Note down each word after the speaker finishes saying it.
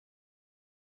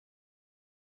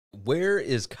where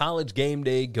is College Game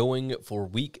Day going for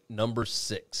week number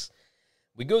 6?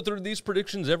 We go through these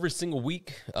predictions every single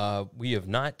week. We have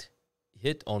not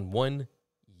hit on one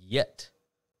yet.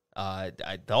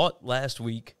 I thought last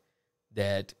week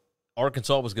that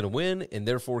Arkansas was going to win, and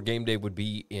therefore game day would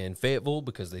be in Fayetteville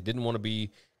because they didn't want to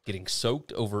be getting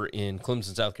soaked over in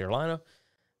Clemson, South Carolina.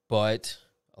 But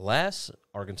alas,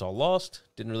 Arkansas lost.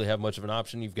 Didn't really have much of an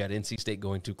option. You've got NC State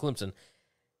going to Clemson.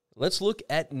 Let's look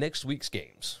at next week's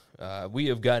games. We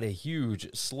have got a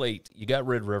huge slate. You got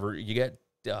Red River. You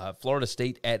got Florida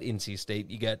State at NC State.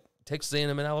 You got Texas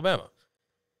A&M and Alabama.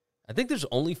 I think there's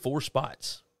only 4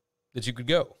 spots that you could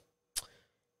go.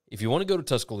 If you want to go to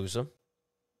Tuscaloosa,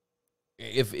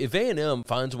 if A&M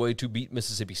finds a way to beat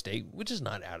Mississippi State, which is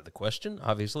not out of the question,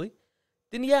 obviously,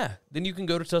 then you can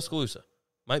go to Tuscaloosa.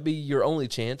 Might be your only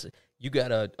chance. You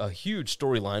got a huge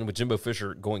storyline with Jimbo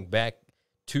Fisher going back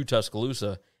to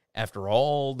Tuscaloosa after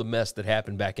all the mess that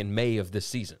happened back in May of this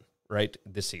season, right?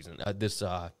 This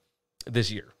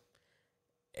year.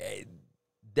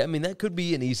 I mean, that could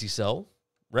be an easy sell,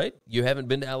 right? You haven't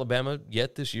been to Alabama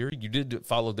yet this year. You did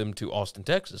follow them to Austin,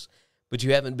 Texas, but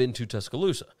you haven't been to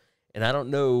Tuscaloosa. And I don't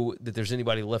know that there's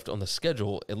anybody left on the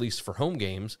schedule, at least for home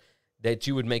games, that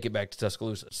you would make it back to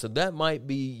Tuscaloosa. So that might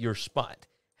be your spot.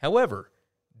 However,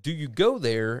 do you go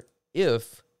there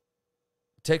if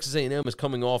Texas A&M is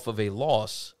coming off of a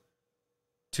loss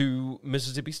to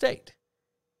Mississippi State?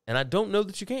 And I don't know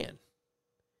that you can.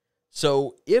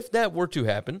 So if that were to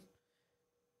happen,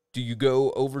 do you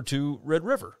go over to Red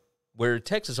River, where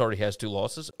Texas already has 2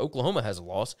 losses, Oklahoma has a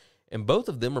loss, and both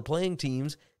of them are playing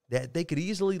teams that they could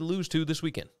easily lose to this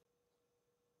weekend?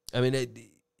 I mean,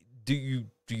 do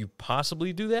you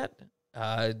possibly do that?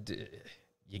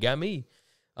 You got me.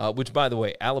 Which, by the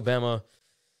way, Alabama,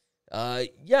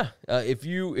 if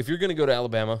you're going to go to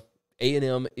Alabama,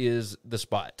 A&M is the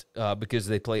spot because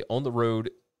they play on the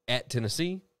road at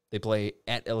Tennessee. They play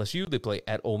at LSU. They play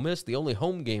at Ole Miss. The only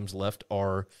home games left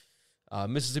are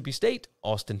Mississippi State,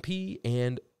 Austin Peay,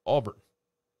 and Auburn.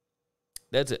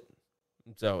 That's it.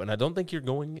 So, and I don't think you're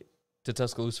going to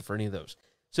Tuscaloosa for any of those.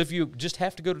 So if you just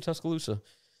have to go to Tuscaloosa,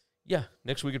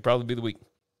 next week would probably be the week.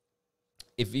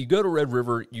 If you go to Red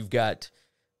River, you've got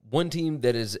one team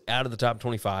that is out of the top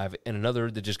 25 and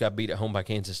another that just got beat at home by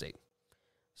Kansas State.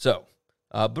 So,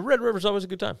 but Red River's always a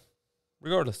good time,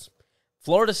 regardless.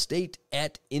 Florida State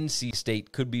at NC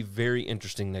State could be very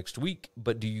interesting next week,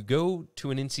 but do you go to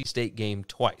an NC State game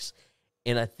twice?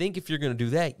 And I think if you're going to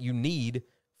do that, you need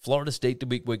Florida State to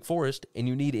beat Wake Forest, and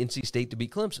you need NC State to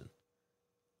beat Clemson.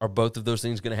 Are both of those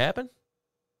things going to happen?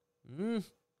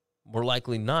 More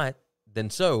likely not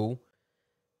than so.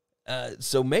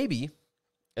 So maybe,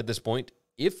 at this point,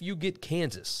 if you get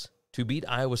Kansas to beat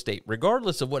Iowa State,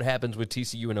 regardless of what happens with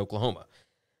TCU and Oklahoma,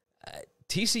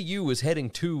 TCU is heading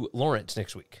to Lawrence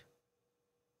next week.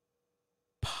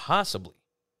 Possibly,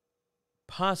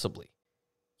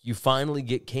 you finally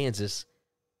get Kansas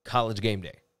College Game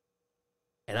Day.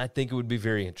 And I think it would be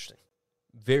very interesting.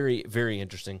 Very, very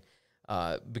interesting.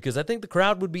 Because I think the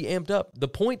crowd would be amped up. The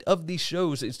point of these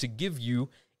shows is to give you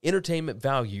entertainment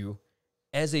value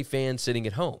as a fan sitting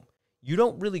at home. You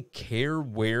don't really care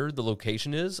where the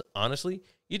location is, honestly.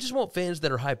 You just want fans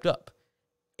that are hyped up.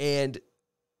 And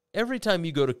every time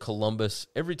you go to Columbus,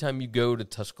 every time you go to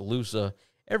Tuscaloosa,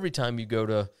 every time you go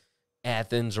to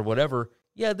Athens or whatever,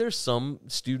 there's some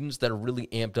students that are really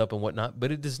amped up and whatnot,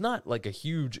 but it is not like a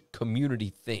huge community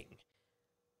thing.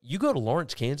 You go to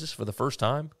Lawrence, Kansas for the first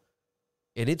time,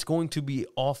 and it's going to be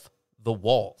off the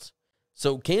walls.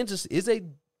 So Kansas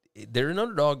they're an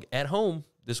underdog at home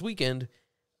this weekend.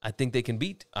 I think they can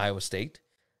beat Iowa State,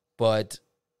 but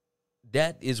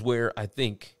that is where I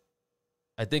think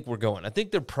we're going. I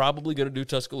think they're probably going to do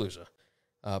Tuscaloosa.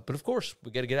 But, of course, we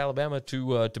got to get Alabama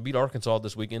to beat Arkansas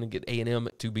this weekend and get A&M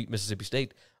to beat Mississippi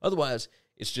State. Otherwise,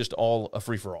 it's just all a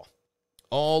free-for-all.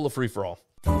 All a free-for-all.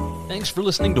 Thanks for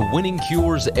listening to Winning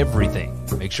Cures Everything.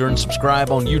 Make sure and subscribe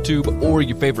on YouTube or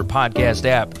your favorite podcast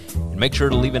app. And make sure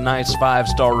to leave a nice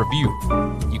 5-star review.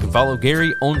 You can follow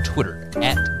Gary on Twitter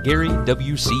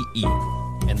 @GaryWCE.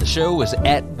 And the show is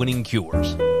 @Winning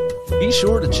Cures. Be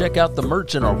sure to check out the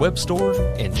merch in our web store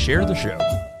and share the show.